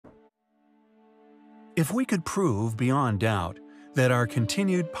If we could prove beyond doubt that our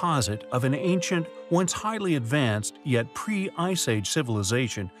continued posit of an ancient, once highly advanced yet pre-Ice Age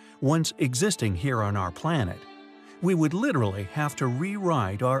civilization once existing here on our planet, we would literally have to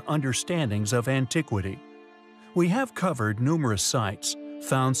rewrite our understandings of antiquity. We have covered numerous sites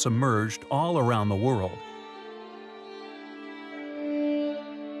found submerged all around the world.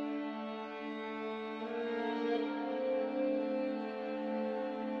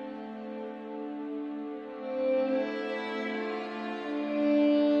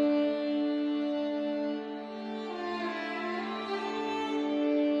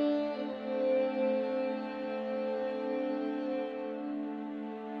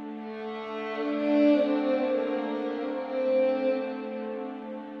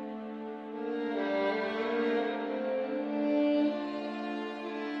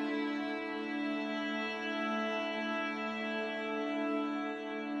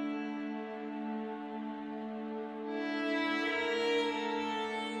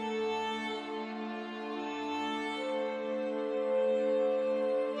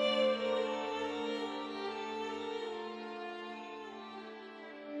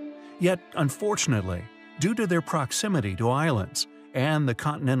 Yet, unfortunately, due to their proximity to islands and the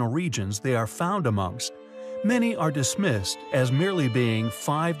continental regions they are found amongst, many are dismissed as merely being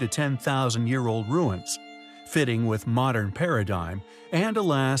 5 to 10,000-year-old ruins, fitting with modern paradigm and,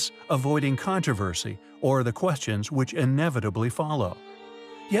 alas, avoiding controversy or the questions which inevitably follow.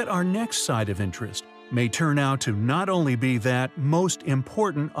 Yet our next site of interest may turn out to not only be that most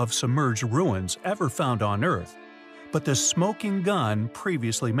important of submerged ruins ever found on Earth, but the smoking gun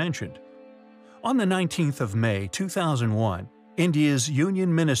previously mentioned. On the 19th of May 2001, India's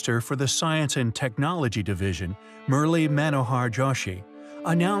Union Minister for the Science and Technology Division, Murli Manohar Joshi,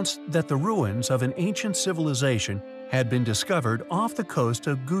 announced that the ruins of an ancient civilization had been discovered off the coast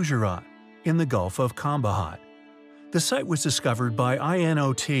of Gujarat in the Gulf of Khambhat. The site was discovered by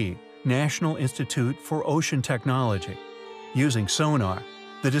INOT, National Institute for Ocean Technology. Using sonar,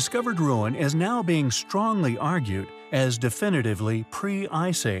 the discovered ruin is now being strongly argued as definitively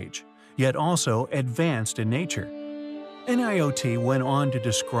pre-Ice Age, yet also advanced in nature. NIOT went on to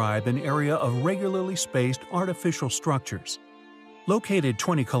describe an area of regularly spaced artificial structures. Located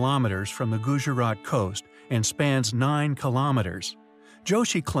 20 kilometers from the Gujarat coast and spans 9 kilometers,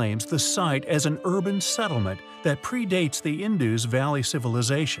 Joshi claims the site as an urban settlement that predates the Indus Valley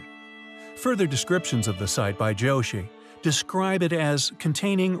civilization. Further descriptions of the site by Joshi describe it as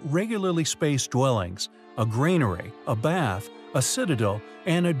containing regularly spaced dwellings, a granary, a bath, a citadel,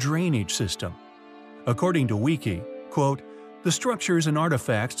 and a drainage system. According to Wiki, quote, "The structures and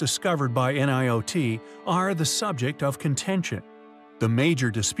artifacts discovered by NIOT are the subject of contention. The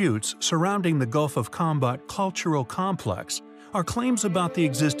major disputes surrounding the Gulf of Khambhat cultural complex are claims about the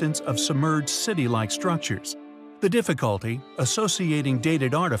existence of submerged city-like structures, the difficulty associating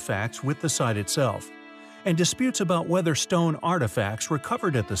dated artifacts with the site itself, and disputes about whether stone artifacts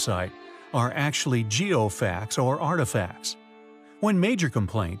recovered at the site are actually geofacts or artifacts. One major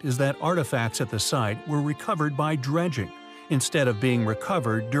complaint is that artifacts at the site were recovered by dredging, instead of being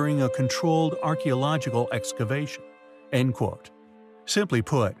recovered during a controlled archaeological excavation." End quote. Simply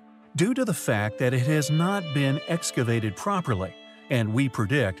put, due to the fact that it has not been excavated properly, and we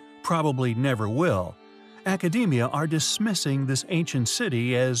predict probably never will, academia are dismissing this ancient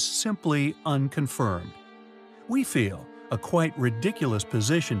city as simply unconfirmed. We feel a quite ridiculous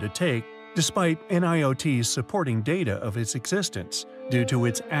position to take despite NIOT's supporting data of its existence due to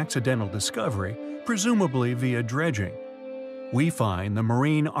its accidental discovery, presumably via dredging. We find the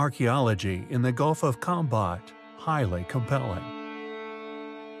marine archaeology in the Gulf of Khambhat highly compelling.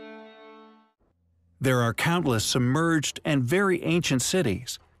 There are countless submerged and very ancient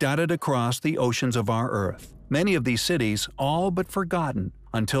cities dotted across the oceans of our Earth, many of these cities all but forgotten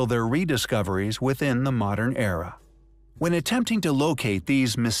until their rediscoveries within the modern era. When attempting to locate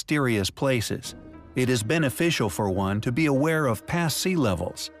these mysterious places, it is beneficial for one to be aware of past sea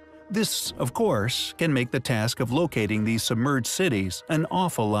levels. This, of course, can make the task of locating these submerged cities an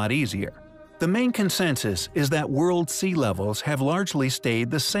awful lot easier. The main consensus is that world sea levels have largely stayed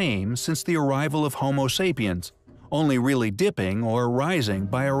the same since the arrival of Homo sapiens, only really dipping or rising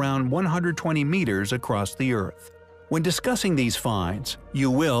by around 120 meters across the Earth. When discussing these finds, you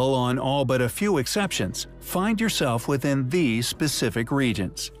will, on all but a few exceptions, find yourself within these specific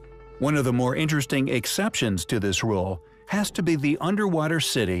regions. One of the more interesting exceptions to this rule has to be the underwater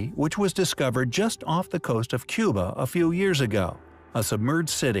city which was discovered just off the coast of Cuba a few years ago, a submerged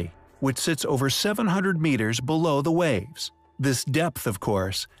city which sits over 700 meters below the waves. This depth, of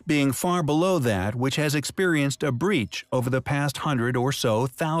course, being far below that which has experienced a breach over the past 100 or so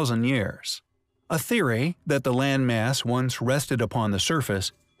thousand years. A theory that the landmass once rested upon the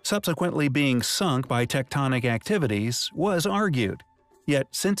surface, subsequently being sunk by tectonic activities, was argued. Yet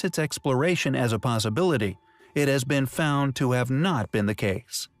since its exploration as a possibility, it has been found to have not been the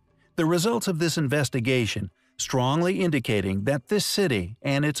case. The results of this investigation strongly indicating that this city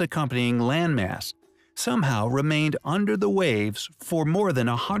and its accompanying landmass somehow remained under the waves for more than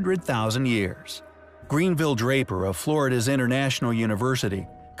 100,000 years. Greenville Draper of Florida's International University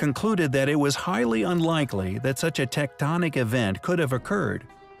concluded that it was highly unlikely that such a tectonic event could have occurred,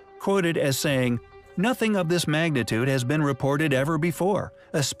 quoted as saying, "Nothing of this magnitude has been reported ever before,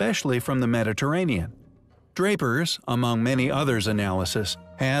 especially from the Mediterranean." Draper's, among many others' analysis,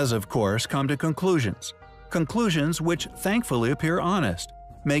 has of course come to conclusions which thankfully appear honest,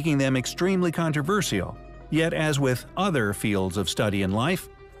 making them extremely controversial, yet as with other fields of study in life,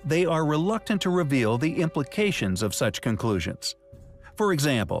 they are reluctant to reveal the implications of such conclusions. For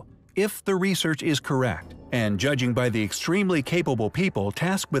example, if the research is correct, and judging by the extremely capable people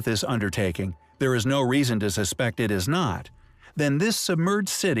tasked with this undertaking, there is no reason to suspect it is not, then this submerged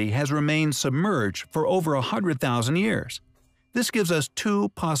city has remained submerged for over 100,000 years. This gives us two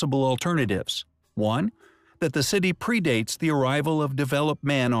possible alternatives. One, that the city predates the arrival of developed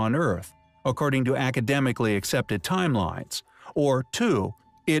man on Earth, according to academically accepted timelines, or two,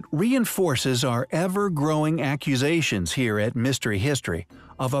 it reinforces our ever-growing accusations here at Mystery History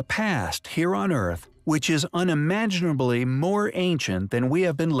of a past here on Earth which is unimaginably more ancient than we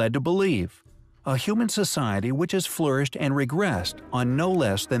have been led to believe. A human society which has flourished and regressed on no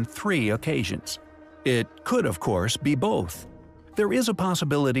less than 3 occasions. It could, of course, be both. There is a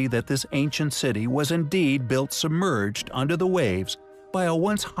possibility that this ancient city was indeed built submerged under the waves by a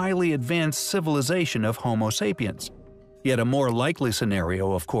once highly advanced civilization of Homo sapiens. Yet a more likely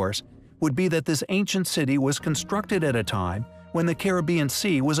scenario, of course, would be that this ancient city was constructed at a time when the Caribbean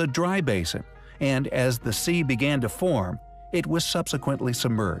Sea was a dry basin, and as the sea began to form, it was subsequently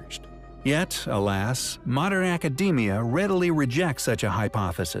submerged. Yet, alas, modern academia readily rejects such a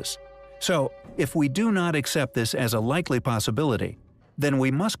hypothesis. So, if we do not accept this as a likely possibility, then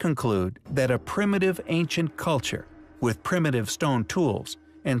we must conclude that a primitive ancient culture, with primitive stone tools,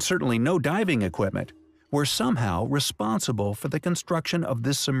 and certainly no diving equipment, were somehow responsible for the construction of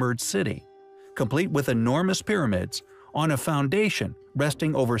this submerged city, complete with enormous pyramids, on a foundation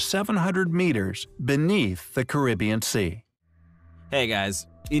resting over 700 meters beneath the Caribbean Sea. Hey guys,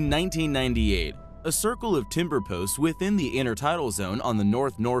 in 1998, a circle of timber posts within the intertidal zone on the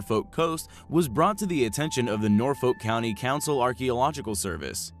North Norfolk coast was brought to the attention of the Norfolk County Council Archaeological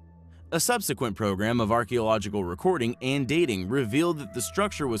Service. A subsequent program of archaeological recording and dating revealed that the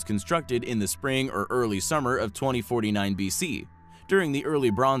structure was constructed in the spring or early summer of 2049 BC, during the early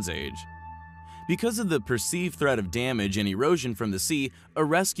Bronze Age. Because of the perceived threat of damage and erosion from the sea, a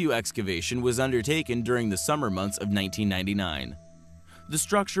rescue excavation was undertaken during the summer months of 1999. The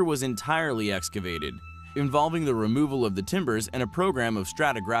structure was entirely excavated, involving the removal of the timbers and a program of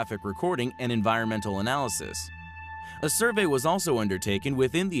stratigraphic recording and environmental analysis. A survey was also undertaken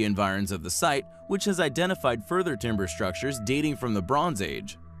within the environs of the site, which has identified further timber structures dating from the Bronze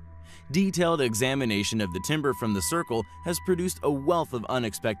Age. Detailed examination of the timber from the circle has produced a wealth of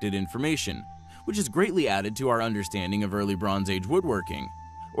unexpected information, which has greatly added to our understanding of early Bronze Age woodworking,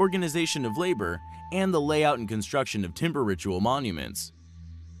 organization of labor, and the layout and construction of timber ritual monuments.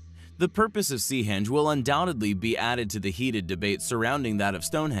 The purpose of Seahenge will undoubtedly be added to the heated debate surrounding that of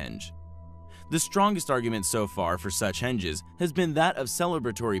Stonehenge. The strongest argument so far for such henges has been that of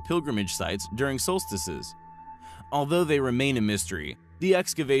celebratory pilgrimage sites during solstices. Although they remain a mystery, the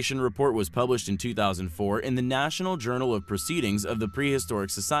excavation report was published in 2004 in the National Journal of Proceedings of the Prehistoric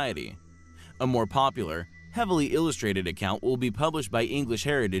Society. A more popular, heavily illustrated account will be published by English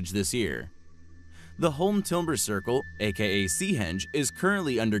Heritage this year. The Holm Timber Circle, aka Seahenge, is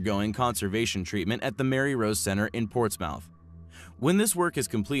currently undergoing conservation treatment at the Mary Rose Center in Portsmouth. When this work is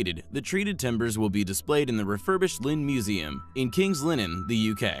completed, the treated timbers will be displayed in the refurbished Lynn Museum in King's Lynn,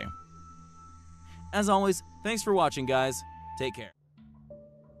 the UK. As always, thanks for watching, guys. Take care.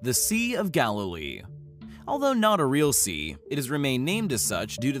 The Sea of Galilee. Although not a real sea, it has remained named as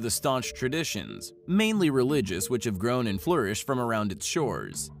such due to the staunch traditions, mainly religious, which have grown and flourished from around its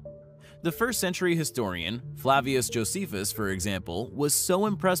shores. The first-century historian, Flavius Josephus, for example, was so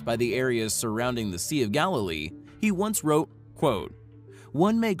impressed by the areas surrounding the Sea of Galilee, he once wrote, quote,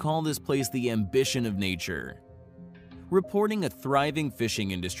 "One may call this place the ambition of nature." Reporting a thriving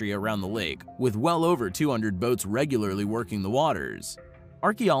fishing industry around the lake, with well over 200 boats regularly working the waters.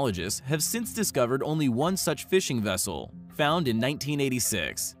 Archaeologists have since discovered only one such fishing vessel, found in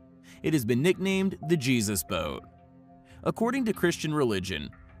 1986. It has been nicknamed the Jesus Boat. According to Christian religion,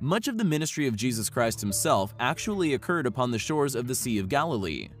 Much of the ministry of Jesus Christ himself actually occurred upon the shores of the Sea of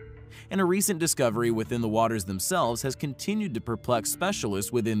Galilee, and a recent discovery within the waters themselves has continued to perplex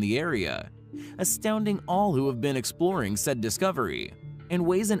specialists within the area, astounding all who have been exploring said discovery, and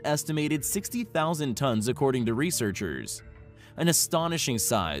weighs an estimated 60,000 tons according to researchers. An astonishing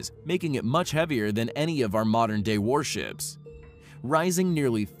size, making it much heavier than any of our modern-day warships. Rising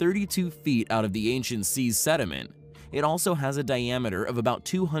nearly 32 feet out of the ancient sea's sediment, it also has a diameter of about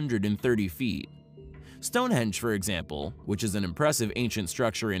 230 feet. Stonehenge, for example, which is an impressive ancient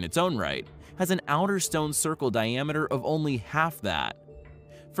structure in its own right, has an outer stone circle diameter of only half that.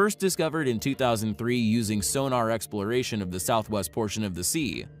 First discovered in 2003 using sonar exploration of the southwest portion of the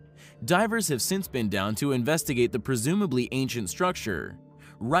sea, divers have since been down to investigate the presumably ancient structure,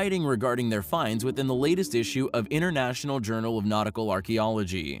 writing regarding their finds within the latest issue of International Journal of Nautical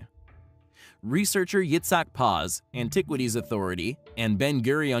Archaeology. Researcher Yitzhak Paz, Antiquities Authority, and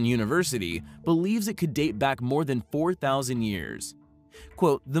Ben-Gurion University believes it could date back more than 4,000 years.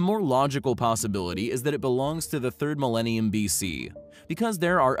 Quote, "The more logical possibility is that it belongs to the 3rd millennium BC, because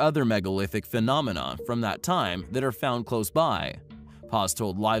there are other megalithic phenomena from that time that are found close by," Paz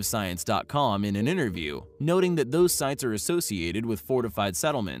told LiveScience.com in an interview, noting that those sites are associated with fortified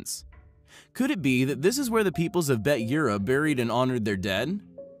settlements. Could it be that this is where the peoples of Bet Yura buried and honored their dead?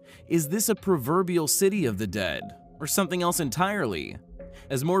 Is this a proverbial city of the dead, or something else entirely?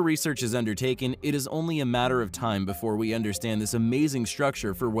 As more research is undertaken, it is only a matter of time before we understand this amazing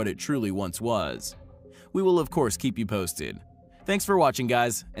structure for what it truly once was. We will of course keep you posted. Thanks for watching,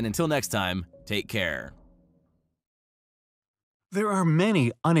 guys, and until next time, take care. There are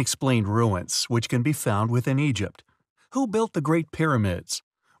many unexplained ruins which can be found within Egypt. Who built the Great Pyramids?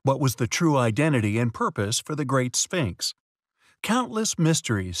 What was the true identity and purpose for the Great Sphinx? Countless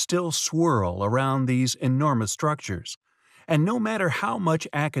mysteries still swirl around these enormous structures, and no matter how much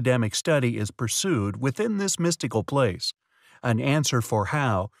academic study is pursued within this mystical place, an answer for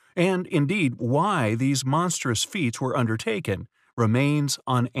how, and indeed why these monstrous feats were undertaken, remains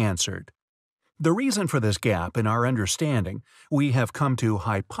unanswered. The reason for this gap in our understanding, we have come to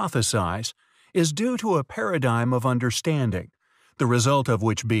hypothesize, is due to a paradigm of understanding, the result of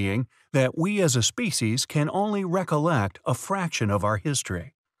which being that we as a species can only recollect a fraction of our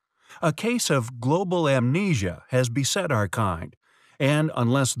history. A case of global amnesia has beset our kind, and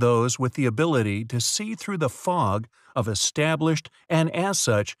unless those with the ability to see through the fog of established and as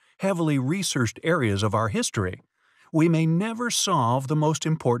such heavily researched areas of our history, we may never solve the most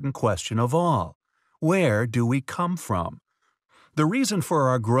important question of all: where do we come from? The reason for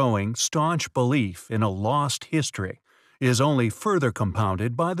our growing, staunch belief in a lost history is only further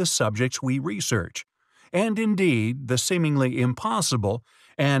compounded by the subjects we research, and indeed the seemingly impossible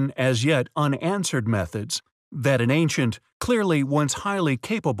and as yet unanswered methods that an ancient, clearly once highly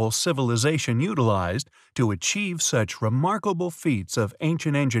capable civilization utilized to achieve such remarkable feats of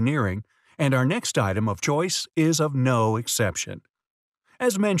ancient engineering, and our next item of choice is of no exception.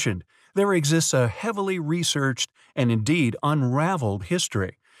 As mentioned, there exists a heavily researched and indeed unraveled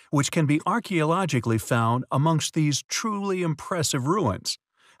history, which can be archaeologically found amongst these truly impressive ruins.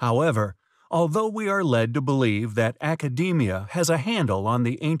 However, although we are led to believe that academia has a handle on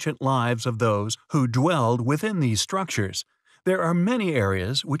the ancient lives of those who dwelled within these structures, there are many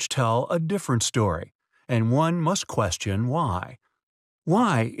areas which tell a different story, and one must question why.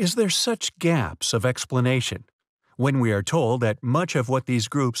 Why is there such gaps of explanation, when we are told that much of what these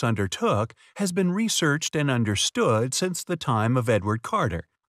groups undertook has been researched and understood since the time of Edward Carter?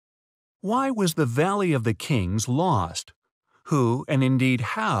 Why was the Valley of the Kings lost? Who, and indeed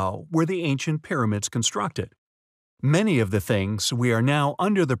how, were the ancient pyramids constructed? Many of the things we are now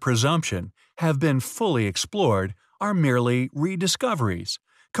under the presumption have been fully explored are merely rediscoveries,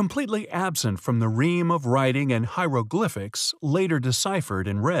 completely absent from the ream of writing and hieroglyphics later deciphered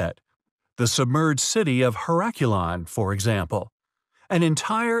and read. The submerged city of Heracleon, for example, an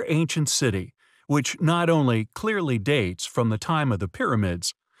entire ancient city which not only clearly dates from the time of the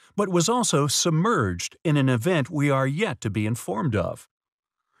pyramids, but was also submerged in an event we are yet to be informed of.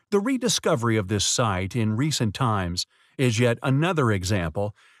 The rediscovery of this site in recent times is yet another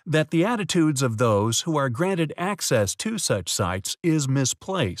example that the attitudes of those who are granted access to such sites is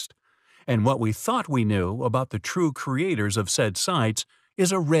misplaced, and what we thought we knew about the true creators of said sites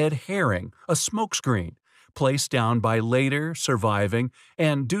is a red herring, a smokescreen, placed down by later, surviving,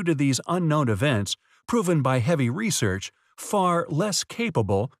 and due to these unknown events, proven by heavy research, far less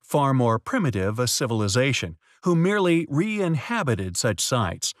capable, far more primitive a civilization, who merely re-inhabited such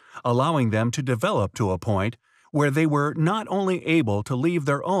sites, allowing them to develop to a point where they were not only able to leave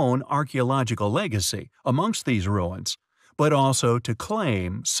their own archaeological legacy amongst these ruins, but also to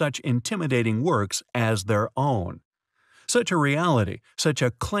claim such intimidating works as their own. Such a reality, such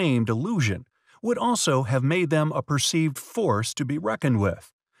a claimed illusion, would also have made them a perceived force to be reckoned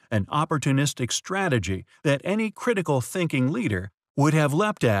with, an opportunistic strategy that any critical thinking leader would have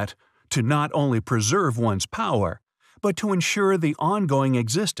leapt at to not only preserve one's power, but to ensure the ongoing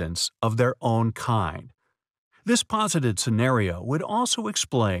existence of their own kind. This posited scenario would also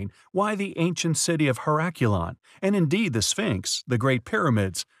explain why the ancient city of Heracleon, and indeed the Sphinx, the Great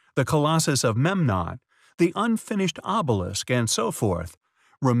Pyramids, the Colossus of Memnon, the unfinished obelisk, and so forth,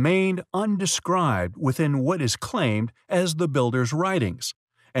 remained undescribed within what is claimed as the builder's writings,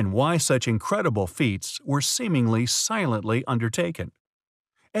 and why such incredible feats were seemingly silently undertaken.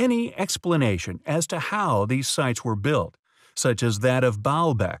 Any explanation as to how these sites were built, such as that of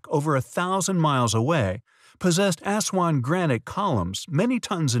Baalbek over 1,000 miles away, possessed Aswan granite columns many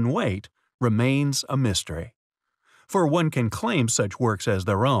tons in weight, remains a mystery. For one can claim such works as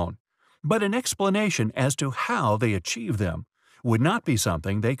their own, but an explanation as to how they achieved them would not be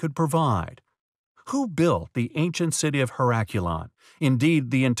something they could provide. Who built the ancient city of Heracleon,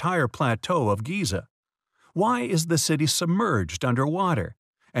 indeed the entire plateau of Giza? Why is the city submerged underwater?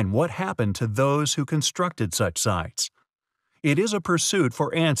 And what happened to those who constructed such sites? It is a pursuit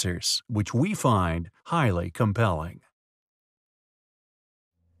for answers which we find highly compelling.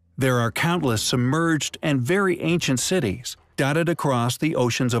 There are countless submerged and very ancient cities dotted across the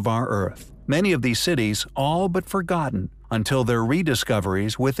oceans of our Earth, many of these cities all but forgotten until their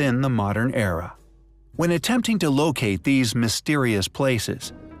rediscoveries within the modern era. When attempting to locate these mysterious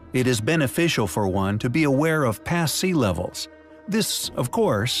places, it is beneficial for one to be aware of past sea levels. This, of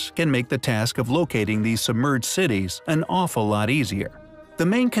course, can make the task of locating these submerged cities an awful lot easier. The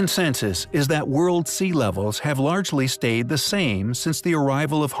main consensus is that world sea levels have largely stayed the same since the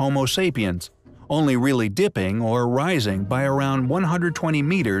arrival of Homo sapiens, only really dipping or rising by around 120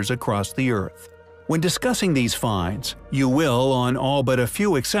 meters across the Earth. When discussing these finds, you will, on all but a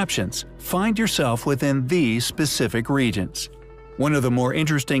few exceptions, find yourself within these specific regions. One of the more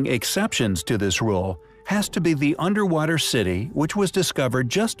interesting exceptions to this rule has to be the underwater city which was discovered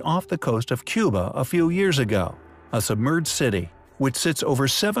just off the coast of Cuba a few years ago, a submerged city which sits over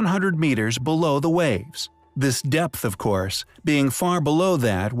 700 meters below the waves. This depth, of course, being far below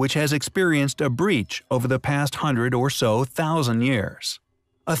that which has experienced a breach over the past 100 or so thousand years.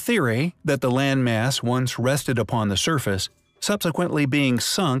 A theory that the landmass once rested upon the surface, subsequently being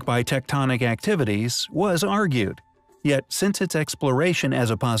sunk by tectonic activities, was argued. Yet since its exploration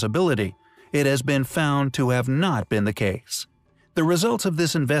as a possibility, it has been found to have not been the case. The results of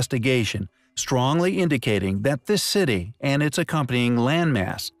this investigation strongly indicating that this city and its accompanying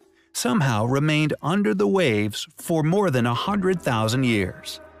landmass somehow remained under the waves for more than 100,000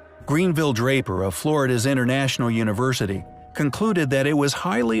 years. Greenville Draper of Florida's International University concluded that it was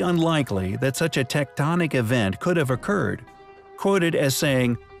highly unlikely that such a tectonic event could have occurred, quoted as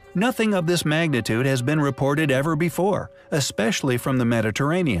saying, "Nothing of this magnitude has been reported ever before, especially from the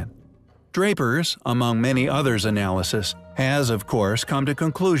Mediterranean." Draper's, among many others' analysis, has of course come to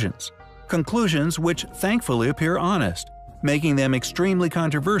conclusions which thankfully appear honest, making them extremely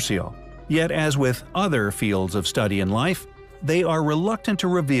controversial, yet as with other fields of study in life, they are reluctant to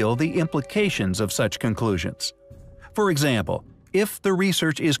reveal the implications of such conclusions. For example, if the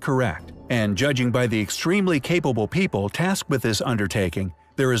research is correct, and judging by the extremely capable people tasked with this undertaking,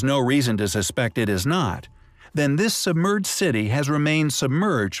 there is no reason to suspect it is not, then this submerged city has remained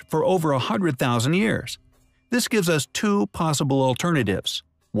submerged for over 100,000 years. This gives us two possible alternatives.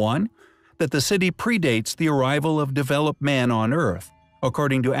 One, that the city predates the arrival of developed man on Earth,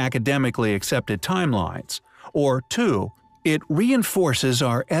 according to academically accepted timelines, or two, it reinforces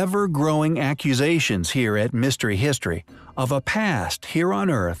our ever-growing accusations here at Mystery History of a past here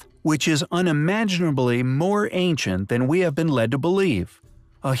on Earth which is unimaginably more ancient than we have been led to believe.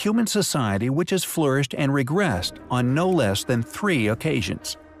 A human society which has flourished and regressed on no less than 3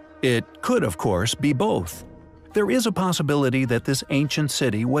 occasions. It could, of course, be both. There is a possibility that this ancient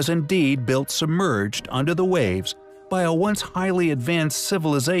city was indeed built submerged under the waves by a once highly advanced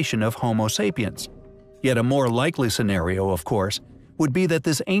civilization of Homo sapiens. Yet a more likely scenario, of course, would be that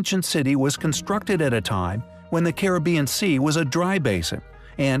this ancient city was constructed at a time when the Caribbean Sea was a dry basin,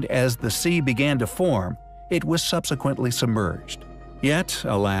 and as the sea began to form, it was subsequently submerged. Yet,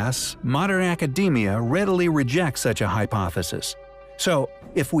 alas, modern academia readily rejects such a hypothesis. So,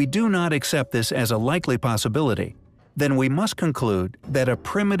 if we do not accept this as a likely possibility, then we must conclude that a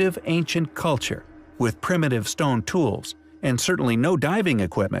primitive ancient culture, with primitive stone tools, and certainly no diving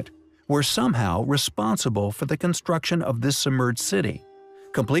equipment, were somehow responsible for the construction of this submerged city,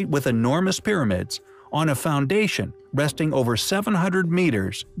 complete with enormous pyramids, on a foundation resting over 700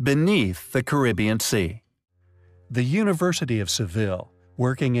 meters beneath the Caribbean Sea. The University of Seville,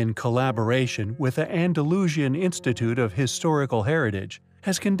 working in collaboration with the Andalusian Institute of Historical Heritage,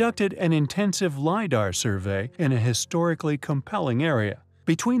 has conducted an intensive LiDAR survey in a historically compelling area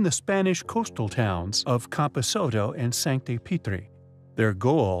between the Spanish coastal towns of Camposoto and Sancti Petri. Their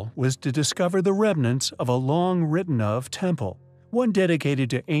goal was to discover the remnants of a long-written-of temple, one dedicated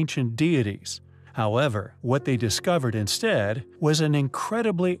to ancient deities. However, what they discovered instead was an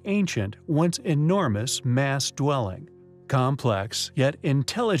incredibly ancient, once enormous mass dwelling, complex yet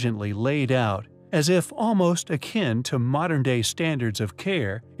intelligently laid out, as if almost akin to modern-day standards of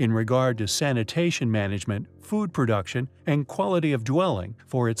care in regard to sanitation management, food production, and quality of dwelling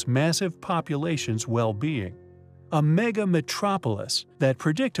for its massive population's well-being. A mega-metropolis that,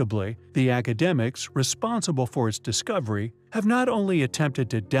 predictably, the academics responsible for its discovery have not only attempted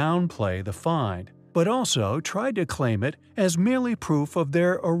to downplay the find, but also tried to claim it as merely proof of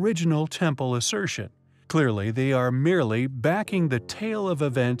their original temple assertion. Clearly, they are merely backing the tale of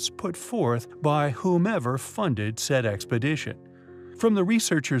events put forth by whomever funded said expedition. From the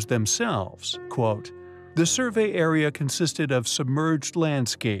researchers themselves, quote, "The survey area consisted of submerged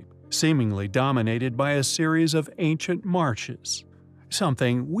landscape, seemingly dominated by a series of ancient marshes.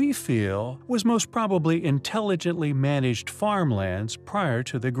 Something we feel was most probably intelligently managed farmlands prior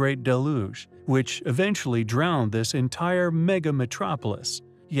to the Great Deluge, which eventually drowned this entire mega-metropolis.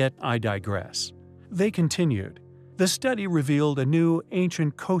 Yet I digress." They continued, "The study revealed a new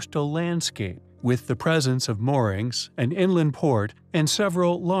ancient coastal landscape, with the presence of moorings, an inland port, and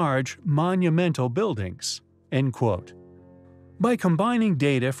several large, monumental buildings." End quote. By combining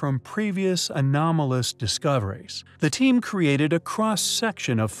data from previous anomalous discoveries, the team created a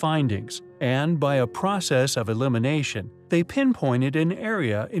cross-section of findings, and by a process of elimination, they pinpointed an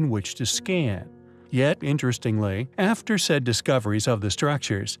area in which to scan. Yet, interestingly, after said discoveries of the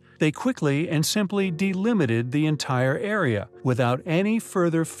structures, they quickly and simply delimited the entire area without any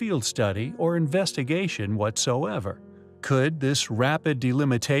further field study or investigation whatsoever. Could this rapid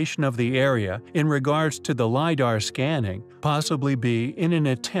delimitation of the area in regards to the LiDAR scanning possibly be in an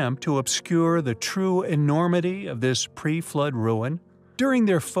attempt to obscure the true enormity of this pre-flood ruin? During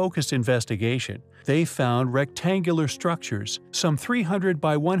their focused investigation, they found rectangular structures some 300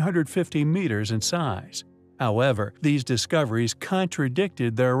 by 150 meters in size. However, these discoveries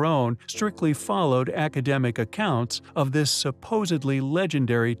contradicted their own strictly followed academic accounts of this supposedly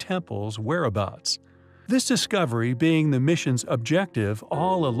legendary temple's whereabouts. This discovery being the mission's objective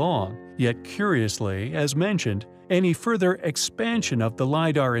all along, yet curiously, as mentioned, any further expansion of the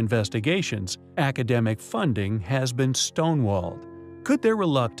LiDAR investigations, academic funding has been stonewalled. Could their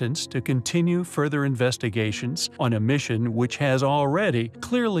reluctance to continue further investigations on a mission which has already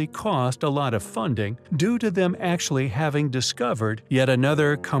clearly cost a lot of funding due to them actually having discovered yet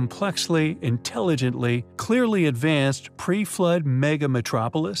another complexly, intelligently, clearly advanced pre-flood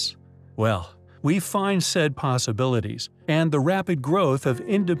mega-metropolis? Well, we find said possibilities and the rapid growth of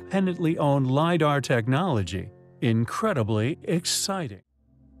independently owned LiDAR technology incredibly exciting.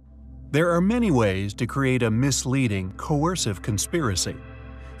 There are many ways to create a misleading, coercive conspiracy.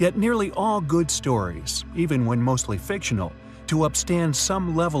 Yet nearly all good stories, even when mostly fictional, to upstand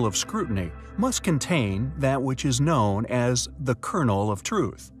some level of scrutiny, must contain that which is known as the kernel of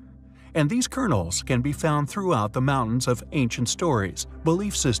truth. And these kernels can be found throughout the mountains of ancient stories,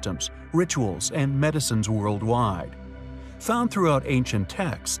 belief systems, rituals, and medicines worldwide. Found throughout ancient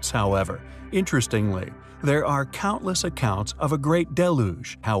texts, however, interestingly, there are countless accounts of a great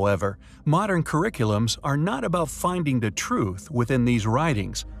deluge. However, modern curriculums are not about finding the truth within these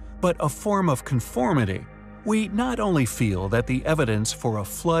writings, but a form of conformity. We not only feel that the evidence for a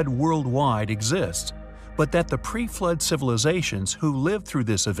flood worldwide exists, but that the pre-flood civilizations who lived through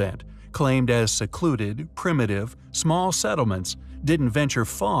this event, claimed as secluded, primitive, small settlements, didn't venture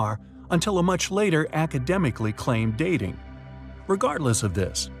far until a much later academically claimed dating. Regardless of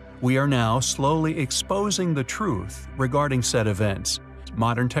this, we are now slowly exposing the truth regarding said events.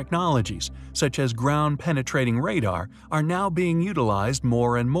 Modern technologies, such as ground-penetrating radar, are now being utilized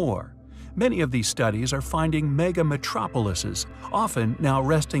more and more. Many of these studies are finding mega-metropolises, often now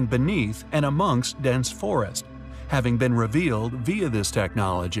resting beneath and amongst dense forest, having been revealed via this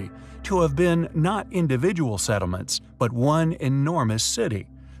technology to have been not individual settlements, but one enormous city,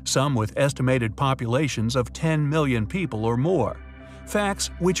 some with estimated populations of 10 million people or more. Facts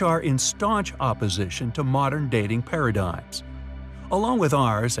which are in staunch opposition to modern dating paradigms. Along with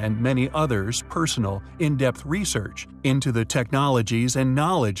ours and many others' personal, in-depth research into the technologies and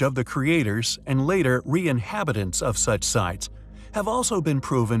knowledge of the creators and later re-inhabitants of such sites, have also been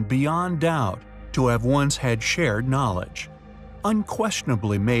proven beyond doubt to have once had shared knowledge.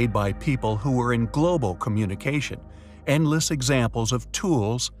 Unquestionably made by people who were in global communication, endless examples of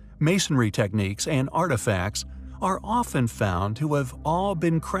tools, masonry techniques, and artifacts are often found to have all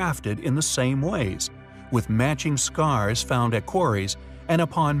been crafted in the same ways, with matching scars found at quarries and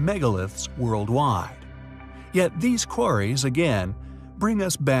upon megaliths worldwide. Yet these quarries, again, bring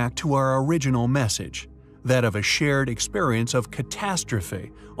us back to our original message, that of a shared experience of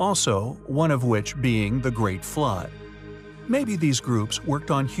catastrophe, also one of which being the Great Flood. Maybe these groups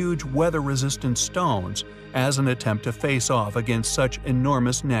worked on huge weather-resistant stones as an attempt to face off against such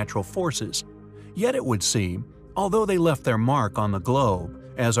enormous natural forces. Yet it would seem, although they left their mark on the globe,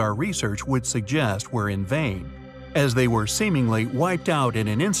 as our research would suggest were in vain, as they were seemingly wiped out in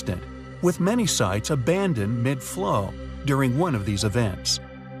an instant, with many sites abandoned mid-flow during one of these events.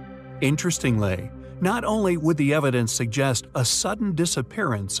 Interestingly, not only would the evidence suggest a sudden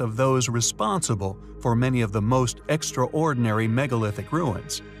disappearance of those responsible for many of the most extraordinary megalithic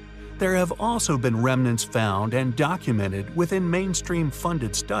ruins, there have also been remnants found and documented within mainstream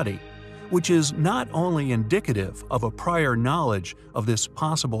funded study, which is not only indicative of a prior knowledge of this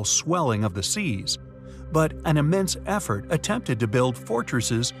possible swelling of the seas, but an immense effort attempted to build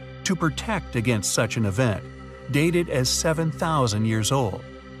fortresses to protect against such an event, dated as 7,000 years old.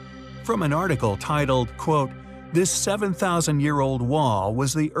 From an article titled, quote, "This 7,000-year-old wall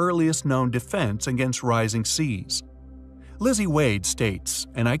was the earliest known defense against rising seas." Lizzie Wade states,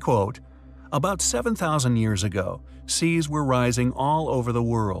 and I quote, "About 7,000 years ago, seas were rising all over the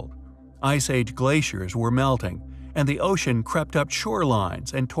world. Ice Age glaciers were melting, and the ocean crept up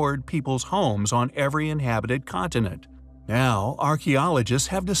shorelines and toward people's homes on every inhabited continent. Now, archaeologists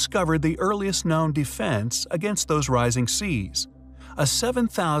have discovered the earliest known defense against those rising seas, a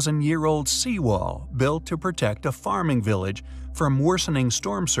 7,000-year-old seawall built to protect a farming village from worsening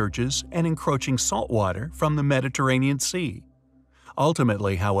storm surges and encroaching saltwater from the Mediterranean Sea.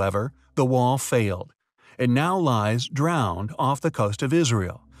 Ultimately, however, the wall failed. It now lies drowned off the coast of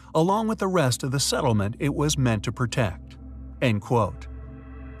Israel, along with the rest of the settlement it was meant to protect." End quote.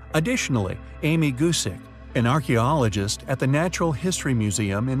 Additionally, Amy Gusick, an archaeologist at the Natural History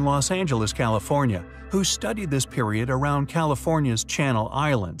Museum in Los Angeles, California, who studied this period around California's Channel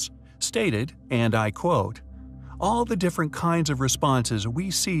Islands, stated, and I quote, "All the different kinds of responses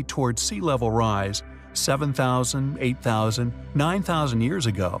we see towards sea level rise 7,000, 8,000, 9,000 years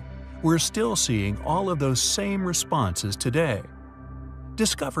ago, we're still seeing all of those same responses today."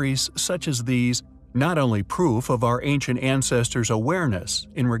 Discoveries such as these not only proof of our ancient ancestors' awareness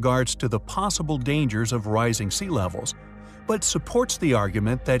in regards to the possible dangers of rising sea levels, but supports the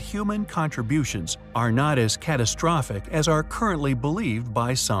argument that human contributions are not as catastrophic as are currently believed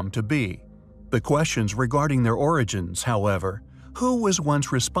by some to be. The questions regarding their origins, however, who was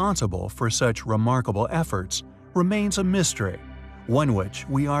once responsible for such remarkable efforts, remains a mystery, one which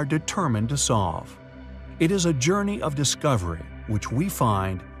we are determined to solve. It is a journey of discovery which we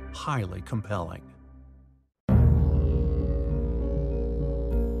find highly compelling.